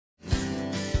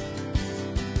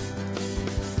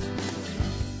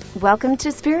Welcome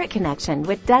to Spirit Connection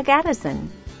with Doug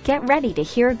Addison. Get ready to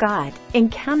hear God,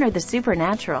 encounter the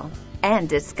supernatural, and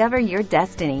discover your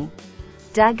destiny.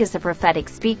 Doug is a prophetic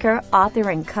speaker, author,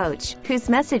 and coach whose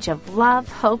message of love,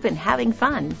 hope, and having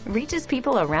fun reaches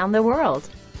people around the world.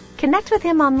 Connect with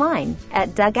him online at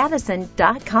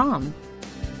DougAddison.com.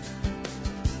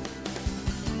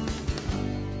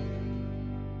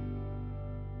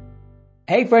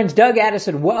 Hey friends, Doug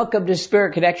Addison. Welcome to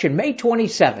Spirit Connection, May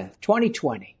 27th,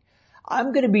 2020.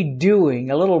 I'm going to be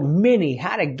doing a little mini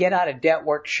how to get out of debt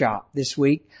workshop this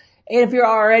week. And if you're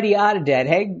already out of debt,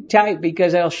 hang tight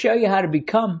because I'll show you how to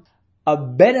become a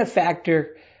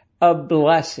benefactor of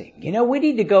blessing. You know, we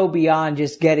need to go beyond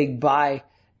just getting by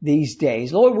these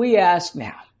days. Lord, we ask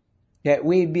now that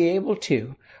we be able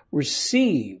to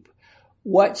receive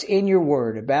what's in your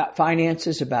word about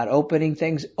finances, about opening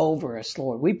things over us,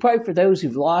 Lord. We pray for those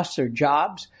who've lost their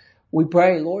jobs. We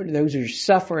pray, Lord, those who are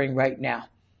suffering right now.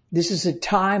 This is a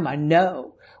time I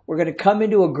know we're going to come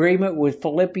into agreement with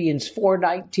Philippians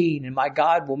 4:19, and my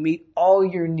God will meet all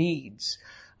your needs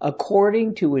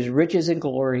according to his riches and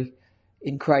glory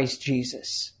in Christ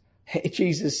Jesus. In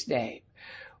Jesus' name.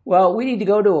 Well, we need to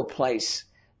go to a place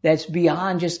that's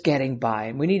beyond just getting by,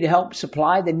 and we need to help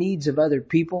supply the needs of other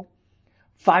people,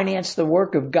 finance the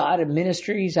work of God and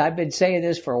ministries. I've been saying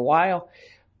this for a while.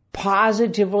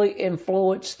 Positively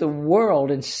influence the world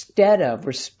instead of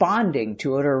responding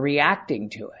to it or reacting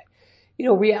to it. You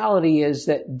know, reality is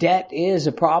that debt is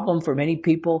a problem for many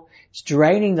people. It's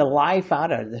draining the life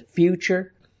out of the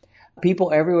future.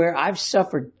 People everywhere. I've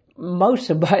suffered most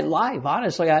of my life.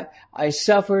 Honestly, I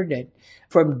suffered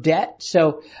from debt.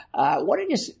 So I want to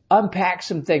just unpack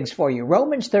some things for you.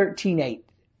 Romans 13:8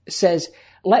 says,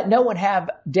 let no one have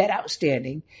debt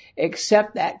outstanding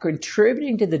except that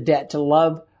contributing to the debt to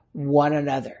love one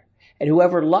another. And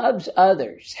whoever loves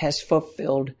others has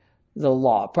fulfilled the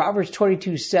law. Proverbs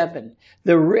 22:7,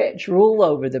 the rich rule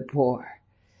over the poor,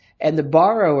 and the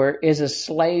borrower is a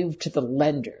slave to the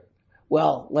lender.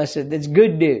 Well, listen, that's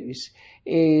good news.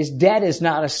 Debt is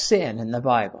not a sin in the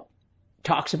Bible. It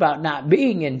talks about not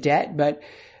being in debt, but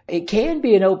it can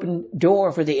be an open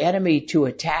door for the enemy to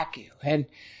attack you. And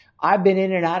I've been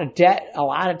in and out of debt a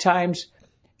lot of times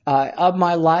of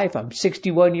my life. I'm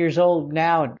 61 years old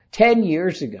now, and 10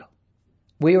 years ago,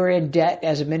 we were in debt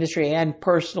as a ministry and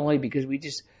personally because we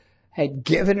just had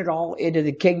given it all into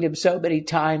the kingdom so many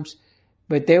times.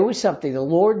 But there was something, the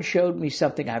Lord showed me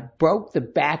something. I broke the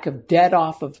back of debt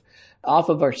off of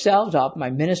ourselves, off my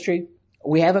ministry.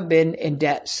 We haven't been in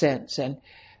debt since. And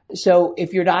so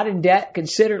if you're not in debt,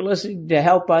 consider listening to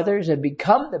help others and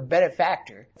become the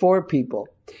benefactor for people.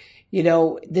 You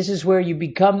know, this is where you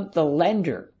become the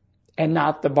lender and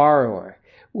not the borrower.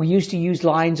 We used to use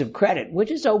lines of credit, which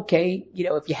is okay. You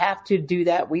know, if you have to do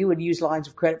that, we would use lines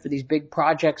of credit for these big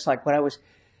projects. Like when I was,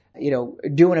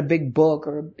 doing a big book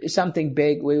or something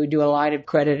big, we would do a line of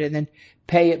credit and then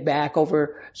pay it back over a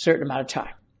certain amount of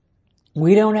time.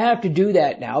 We don't have to do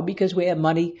that now because we have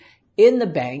money in the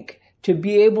bank to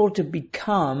be able to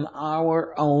become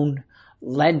our own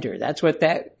lender. That's what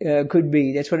that could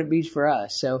be. That's what it means for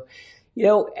us. So,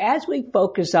 as we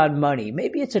focus on money,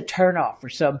 maybe it's a turnoff for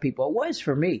some people. It was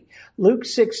for me. Luke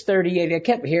 6:38, I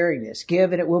kept hearing this.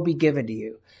 Give and it will be given to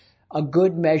you. A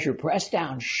good measure, pressed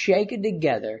down, shaken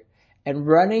together, and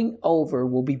running over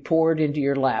will be poured into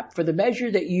your lap. For the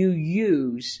measure that you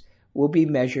use will be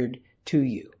measured to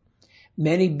you.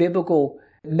 Many biblical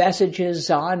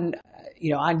messages on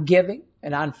giving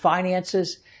and on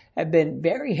finances have been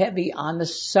very heavy on the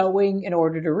sowing in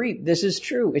order to reap. This is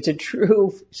true. It's a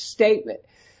true statement.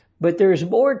 But there's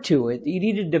more to it. You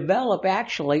need to develop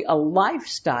actually a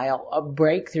lifestyle of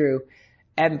breakthrough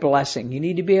and blessing. You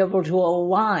need to be able to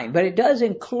align. But it does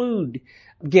include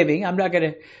giving. I'm not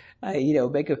going to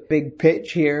make a big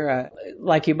pitch here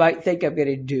like you might think I'm going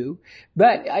to do.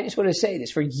 But I just want to say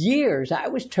this. For years, I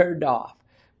was turned off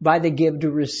by the give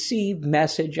to receive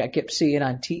message I kept seeing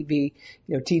on TV,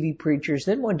 TV preachers.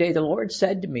 Then one day the Lord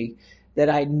said to me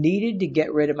that I needed to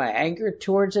get rid of my anger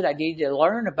towards it. I needed to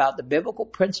learn about the biblical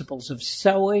principles of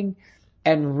sowing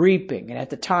and reaping. And at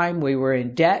the time we were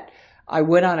in debt, I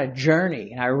went on a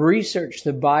journey and I researched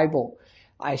the Bible.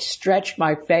 I stretched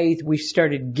my faith. We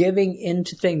started giving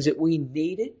into things that we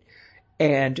needed.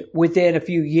 And within a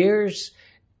few years,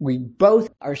 we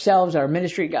both ourselves, our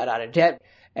ministry got out of debt.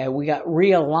 And we got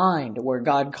realigned to where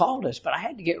God called us. But I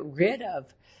had to get rid of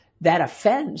that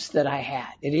offense that I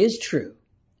had. It is true.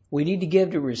 We need to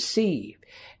give to receive.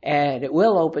 And it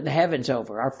will open the heavens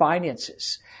over our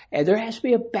finances. And there has to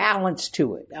be a balance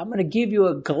to it. I'm going to give you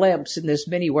a glimpse in this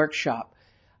mini workshop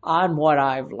on what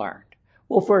I've learned.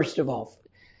 Well, first of all,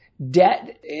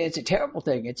 Debt, it's a terrible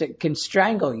thing. It can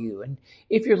strangle you. And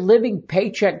if you're living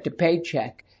paycheck to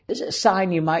paycheck, it's a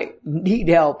sign you might need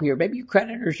help here. Maybe your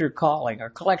creditors are calling, or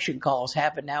collection calls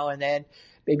happen now and then.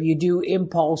 Maybe you do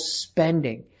impulse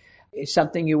spending. It's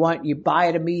something you want, you buy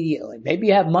it immediately. Maybe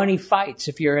you have money fights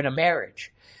if you're in a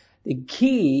marriage. The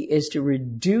key is to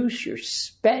reduce your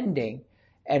spending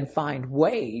and find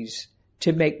ways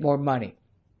to make more money.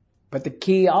 But the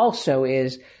key also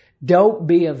is don't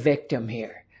be a victim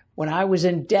here. When I was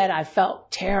in debt, I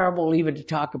felt terrible even to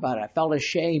talk about it. I felt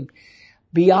ashamed.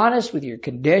 Be honest with your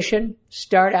condition.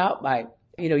 Start out by,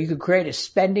 you could create a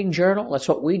spending journal. That's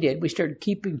what we did. We started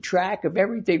keeping track of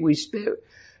everything we spent.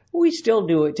 We still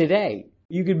do it today.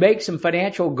 You can make some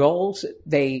financial goals.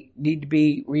 They need to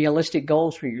be realistic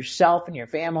goals for yourself and your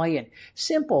family, and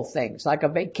simple things like a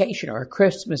vacation or a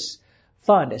Christmas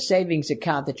fund, a savings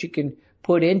account that you can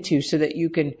put into so that you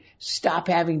can stop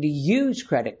having to use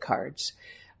credit cards.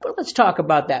 But let's talk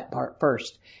about that part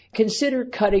first. Consider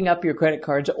cutting up your credit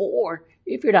cards, or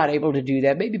if you're not able to do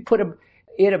that, maybe put them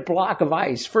in a block of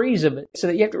ice, freeze them so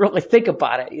that you have to really think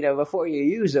about it, before you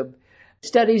use them.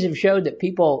 Studies have showed that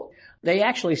people, they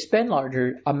actually spend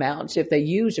larger amounts if they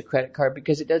use a credit card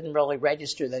because it doesn't really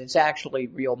register that it's actually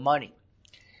real money.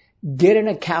 Get an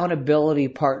accountability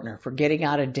partner for getting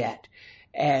out of debt.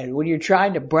 And when you're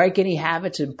trying to break any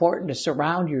habits, it's important to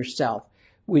surround yourself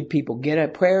with people. Get a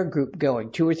prayer group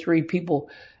going, 2 or 3 people.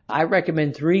 I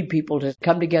recommend 3 people to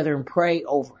come together and pray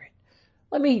over it.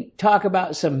 Let me talk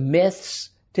about some myths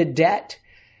to debt.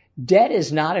 Debt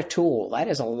is not a tool. That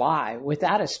is a lie.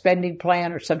 Without a spending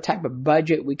plan or some type of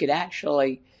budget, we could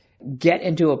actually get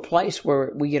into a place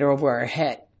where we get over our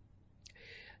head.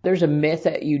 There's a myth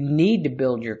that you need to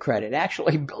build your credit.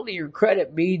 Actually, building your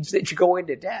credit means that you go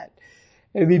into debt.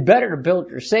 It'd be better to build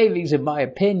your savings, in my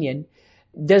opinion.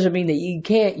 It doesn't mean that you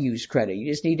can't use credit.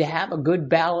 You just need to have a good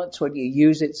balance when you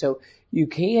use it. So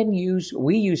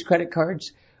we use credit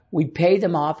cards. We pay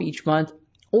them off each month.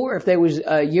 Or if there was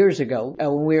years ago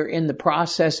when we were in the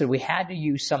process and we had to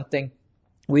use something,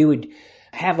 we would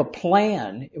have a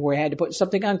plan where we had to put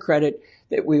something on credit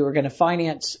that we were going to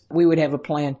finance. We would have a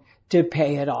plan to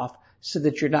pay it off so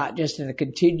that you're not just in a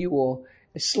continual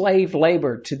slave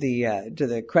labor to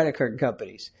the credit card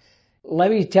companies.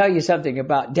 Let me tell you something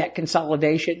about debt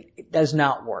consolidation. It does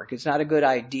not work. It's not a good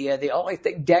idea. The only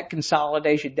thing debt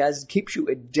consolidation does is keeps you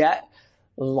in debt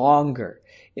longer.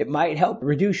 It might help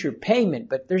reduce your payment,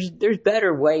 but there's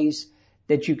better ways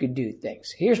that you can do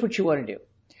things. Here's what you want to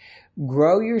do.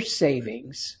 Grow your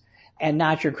savings and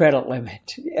not your credit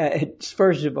limit.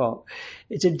 First of all,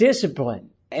 it's a discipline,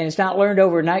 and it's not learned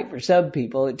overnight for some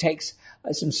people. It takes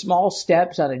some small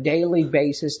steps on a daily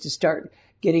basis to start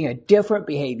getting a different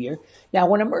behavior. Now,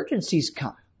 when emergencies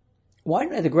come,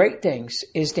 one of the great things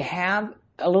is to have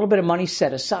a little bit of money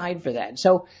set aside for that.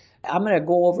 So I'm going to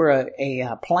go over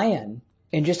a plan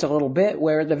in just a little bit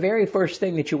where the very first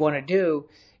thing that you want to do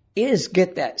is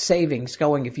get that savings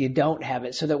going if you don't have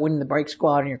it, so that when the brakes go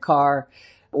out in your car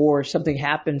or something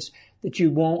happens that you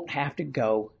won't have to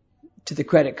go to the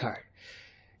credit card.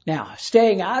 Now,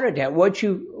 staying out of debt, once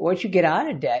you get out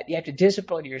of debt, you have to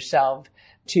discipline yourself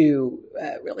to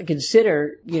really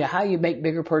consider, how you make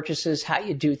bigger purchases, how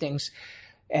you do things,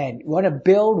 and you want to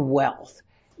build wealth.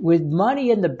 With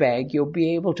money in the bank, you'll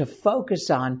be able to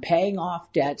focus on paying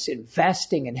off debts,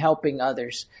 investing, and helping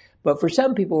others. But for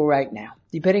some people right now,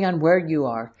 depending on where you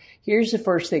are, here's the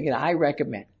first thing that I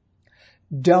recommend.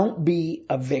 Don't be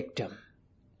a victim.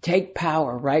 Take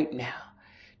power right now.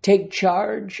 Take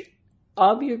charge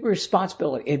of your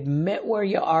responsibility. Admit where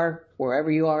you are,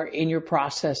 wherever you are in your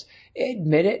process.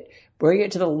 Admit it. Bring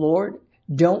it to the Lord.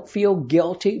 Don't feel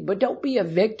guilty, but don't be a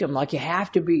victim like you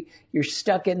have to be. You're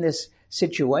stuck in this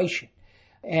situation.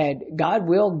 And God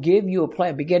will give you a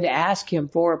plan. Begin to ask Him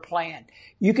for a plan.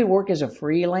 You can work as a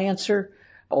freelancer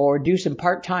or do some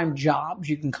part-time jobs.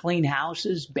 You can clean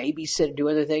houses, babysit, do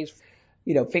other things,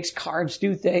 fix cars,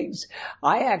 do things.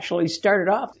 I actually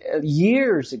started off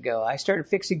years ago. I started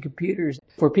fixing computers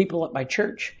for people at my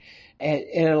church. And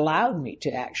it allowed me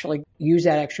to actually use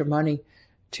that extra money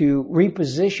to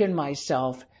reposition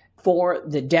myself for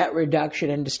the debt reduction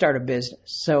and to start a business.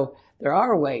 So there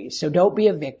are ways. So don't be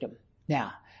a victim.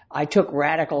 Now, I took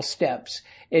radical steps.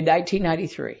 In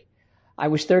 1993, I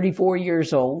was 34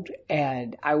 years old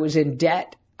and I was in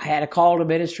debt. I had a call to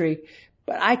ministry,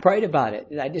 but I prayed about it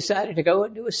and I decided to go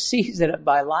into a season of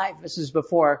my life. This is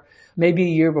maybe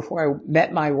a year before I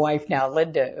met my wife now,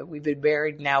 Linda. We've been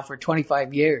married now for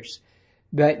 25 years,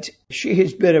 but she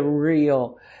has been a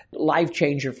real life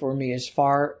changer for me as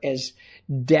far as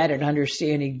debt and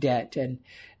understanding debt. And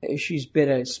she's been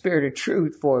a spirit of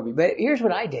truth for me. But here's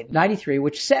what I did, 93,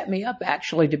 which set me up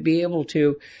actually to be able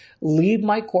to leave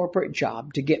my corporate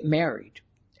job to get married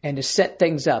and to set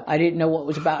things up. I didn't know what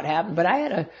was about to happen, but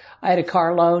I had a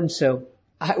car loan, so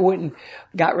I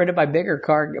got rid of my bigger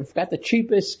car, got the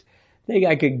cheapest thing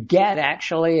I could get,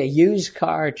 actually, a used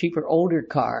car, a cheaper, older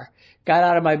car. Got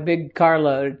out of my big car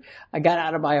loan. I got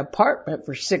out of my apartment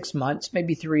for 6 months,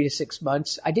 maybe 3 to 6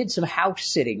 months. I did some house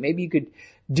sitting. Maybe you could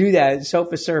do that,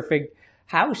 sofa surfing,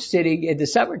 house sitting in the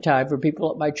summertime for people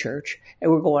at my church,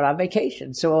 and we're going on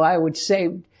vacation. So I would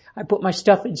save, I put my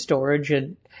stuff in storage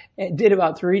and did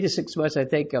about 3 to 6 months, I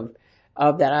think,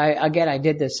 of that. I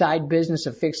did the side business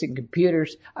of fixing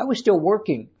computers. I was still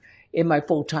working in my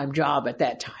full-time job at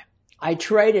that time. I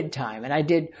traded time and I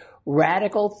did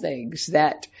radical things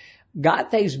that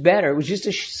got things better. It was just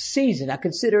a season. I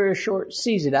consider it a short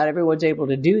season. Not everyone's able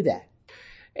to do that.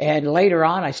 And later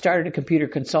on, I started a computer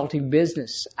consulting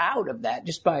business out of that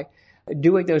just by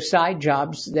doing those side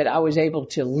jobs that I was able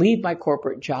to leave my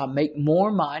corporate job, make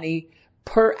more money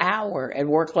per hour and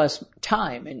work less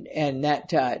time. And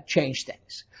that changed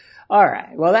things. All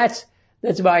right. Well, that's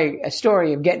my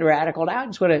story of getting radical. Now I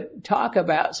just want to talk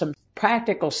about some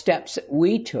practical steps that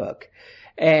we took.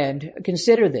 And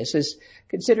consider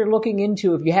looking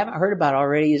into, if you haven't heard about it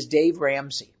already, is Dave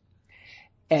Ramsey.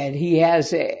 And he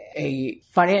has a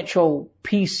Financial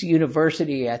Peace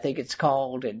University, I think it's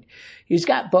called, and he's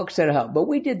got books that help. But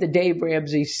we did the Dave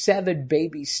Ramsey 7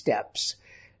 baby steps.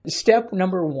 Step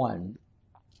number 1,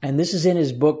 and this is in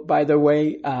his book, by the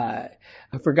way, I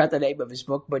forgot the name of his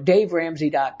book, but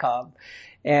DaveRamsey.com.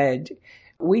 And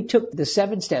we took the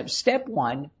 7 steps. Step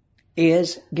 1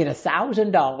 is get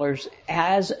 $1,000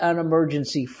 as an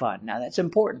emergency fund. Now that's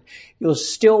important. You'll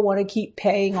still want to keep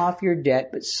paying off your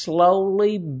debt, but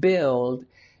slowly build,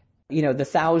 the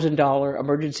 $1,000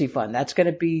 emergency fund. That's going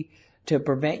to be to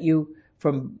prevent you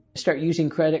from start using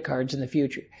credit cards in the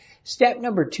future. Step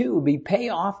number 2 would be pay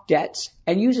off debts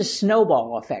and use a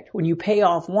snowball effect. When you pay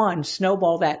off one,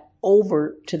 snowball that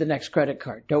over to the next credit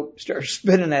card. Don't start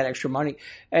spending that extra money.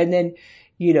 And then,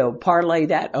 parlay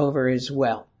that over as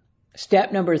well.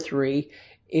 Step number 3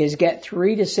 is get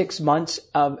 3 to 6 months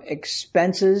of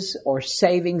expenses or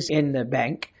savings in the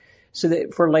bank so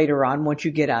that for later on once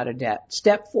you get out of debt.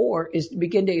 Step 4 is to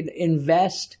begin to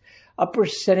invest a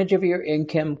percentage of your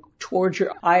income towards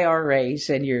your IRAs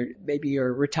and maybe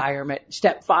your retirement.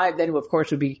 Step 5 then of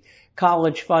course would be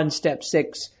college fund. Step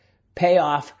 6, pay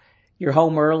off your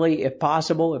home early if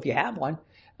possible, if you have one.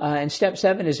 And step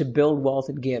 7 is to build wealth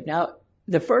and give. Now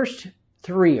the first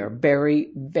 3 are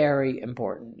very, very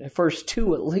important. The first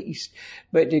 2 at least.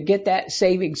 But to get that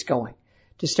savings going,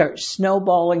 to start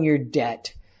snowballing your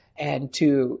debt, and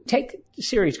to take the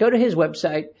series, go to his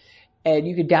website and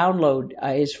you can download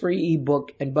his free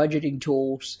ebook and budgeting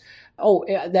tools. Oh,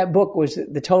 that book was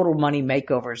the Total Money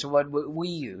Makeover. So what we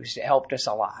used. It helped us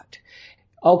a lot.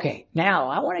 Okay, now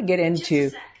I wanted to get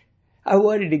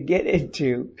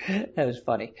into, that was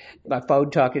funny, my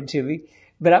phone talking to me,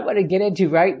 but I want to get into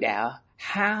right now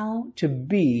how to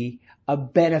be a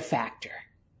benefactor.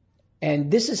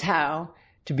 And this is how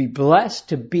to be blessed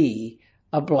to be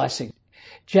a blessing.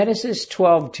 Genesis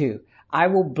 12:2. I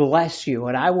will bless you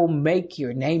and I will make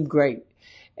your name great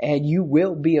and you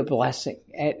will be a blessing.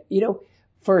 And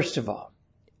first of all,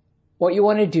 what you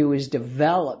want to do is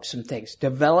develop some things,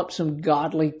 develop some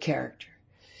godly character.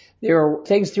 There are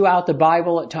things throughout the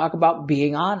Bible that talk about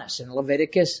being honest. In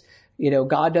Leviticus,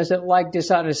 God doesn't like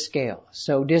dishonest scales.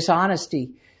 So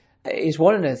dishonesty is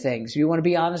one of the things. You want to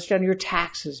be honest on your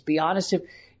taxes. Be honest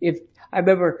if I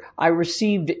remember I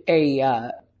received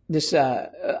this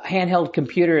handheld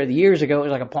computer years ago. It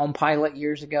was like a Palm Pilot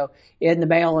years ago in the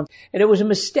mail. And it was a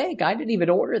mistake. I didn't even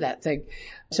order that thing.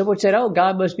 Someone said, "Oh,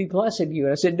 God must be blessing you."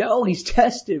 And I said, "No, he's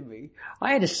testing me."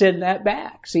 I had to send that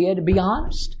back. So you had to be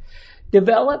honest.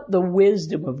 Develop the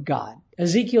wisdom of God.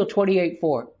 Ezekiel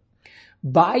 28:4.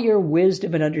 By your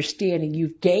wisdom and understanding,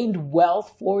 you've gained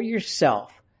wealth for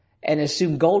yourself and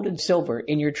assumed gold and silver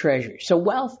in your treasury. So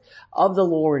wealth of the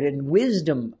Lord and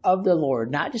wisdom of the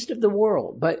Lord, not just of the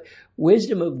world, but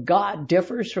wisdom of God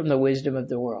differs from the wisdom of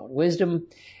the world. Wisdom,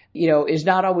 is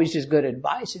not always just good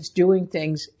advice. It's doing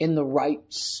things in the right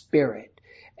spirit.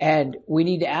 And we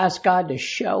need to ask God to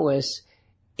show us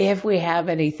if we have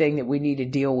anything that we need to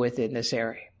deal with in this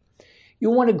area. You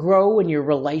want to grow in your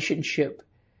relationship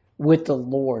with the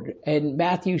Lord. And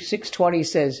Matthew 6:20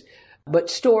 says,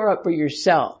 but store up for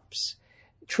yourselves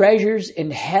treasures in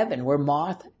heaven where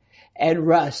moth and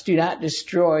rust do not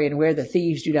destroy, and where the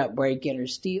thieves do not break in or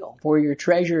steal. For your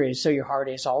treasure is, so your heart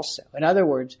is also. In other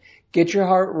words, get your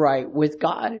heart right with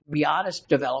God. Be honest,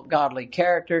 develop godly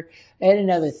character. And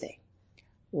another thing,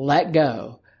 let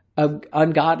go of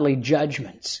ungodly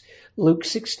judgments. Luke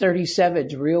 6:37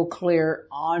 is real clear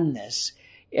on this.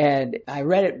 And I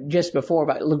read it just before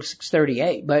about Luke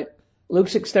 6:38, but Luke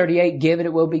 6:38, give and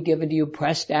it will be given to you,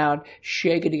 pressed down,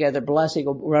 shaken together, blessing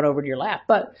will run over to your lap.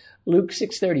 But Luke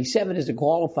 6:37 is a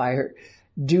qualifier.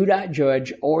 Do not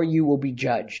judge or you will be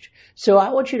judged. So I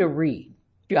want you to read.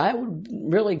 I would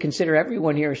really consider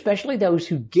everyone here, especially those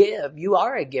who give. You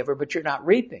are a giver, but you're not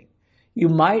reaping. You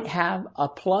might have a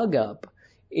plug up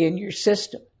in your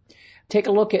system. Take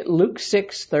a look at Luke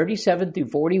 6:37 through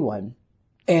 41.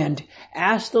 And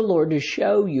ask the Lord to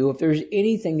show you if there's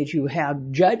anything that you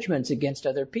have judgments against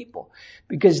other people.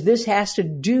 Because this has to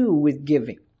do with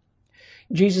giving.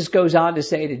 Jesus goes on to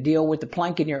say to deal with the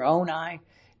plank in your own eye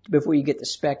before you get the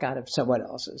speck out of someone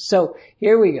else's. So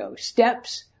here we go.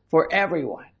 Steps for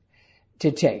everyone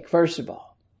to take. First of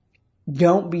all,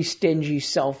 don't be stingy,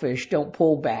 selfish. Don't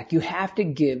pull back. You have to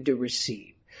give to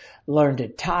receive. Learn to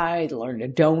tithe. Learn to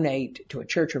donate to a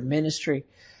church or ministry,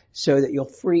 so that you'll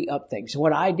free up things.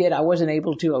 What I did, I wasn't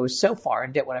able to. I was so far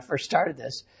in debt when I first started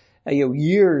this,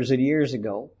 years and years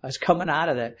ago. I was coming out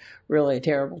of that really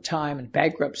terrible time and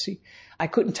bankruptcy. I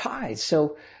couldn't tithe.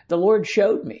 So the Lord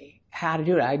showed me how to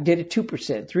do it. I did it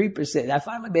 2%, 3%. I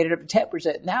finally made it up to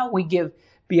 10%. Now we give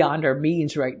beyond our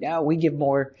means right now. We give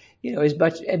more, as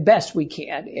much, as best we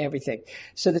can, everything.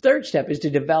 So the third step is to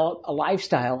develop a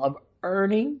lifestyle of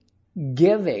earning,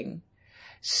 giving,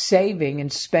 saving,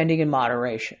 and spending in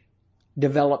moderation.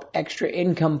 Develop extra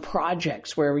income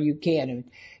projects wherever you can. And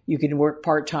you can work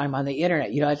part-time on the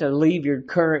internet. You don't have to leave your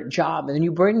current job. And then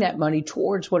you bring that money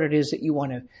towards what it is that you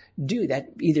want to do.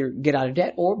 That either get out of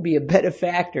debt or be a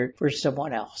benefactor for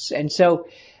someone else. And so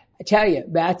I tell you,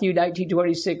 Matthew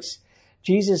 19:26,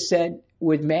 Jesus said,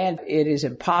 with man it is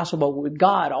impossible. With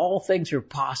God, all things are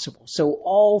possible. So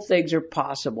all things are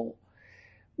possible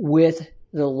with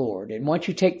the Lord. And once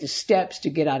you take the steps to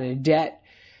get out of debt,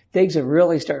 things have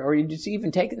really started, or you just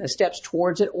even taking the steps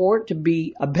towards it, or to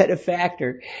be a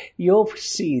benefactor, you'll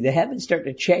see the heavens start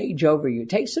to change over you.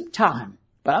 Take some time,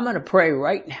 but I'm going to pray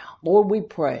right now. Lord, we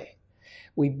pray.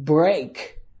 We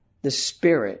break the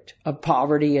spirit of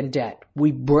poverty and debt.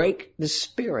 We break the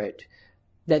spirit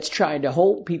that's trying to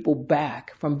hold people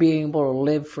back from being able to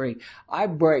live free. I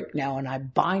break now, and I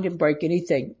bind and break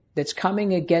anything that's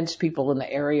coming against people in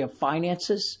the area of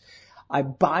finances. I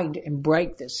bind and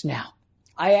break this now.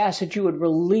 I ask that you would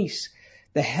release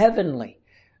the heavenly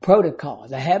protocol,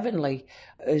 the heavenly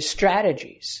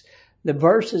strategies, the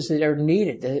verses that are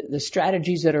needed, the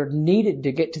strategies that are needed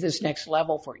to get to this next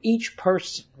level for each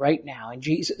person right now, in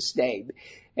Jesus' name.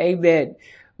 Amen.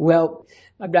 Well,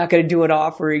 I'm not going to do an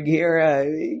offering here.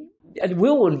 I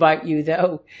will invite you,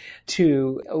 though,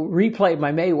 to replay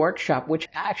my May workshop, which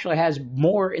actually has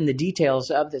more in the details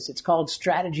of this. It's called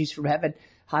Strategies from Heaven,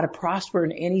 How to Prosper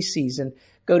in Any Season.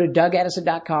 Go to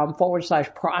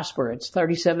DougAddison.com/prosper. It's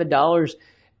 $37,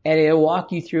 and it'll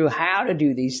walk you through how to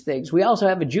do these things. We also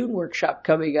have a June workshop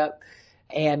coming up,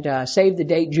 and save the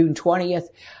date, June 20th,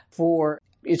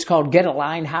 it's called Get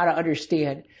Aligned, How to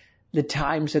Understand the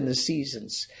Times and the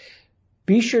Seasons.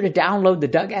 Be sure to download the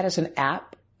Doug Addison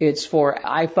app. It's for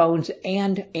iPhones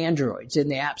and Androids in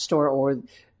the App Store or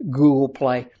Google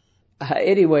Play.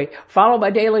 Anyway, follow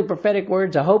my daily prophetic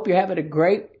words. I hope you're having a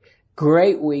great,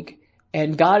 great week.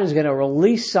 And God is going to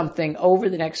release something over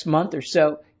the next month or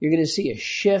so. You're going to see a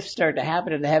shift start to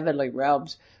happen in the heavenly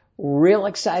realms. Real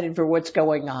excited for what's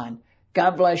going on.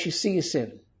 God bless you. See you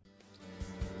soon.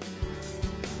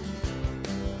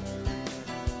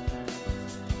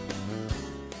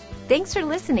 Thanks for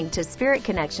listening to Spirit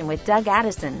Connection with Doug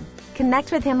Addison.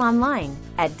 Connect with him online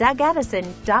at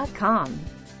DougAddison.com.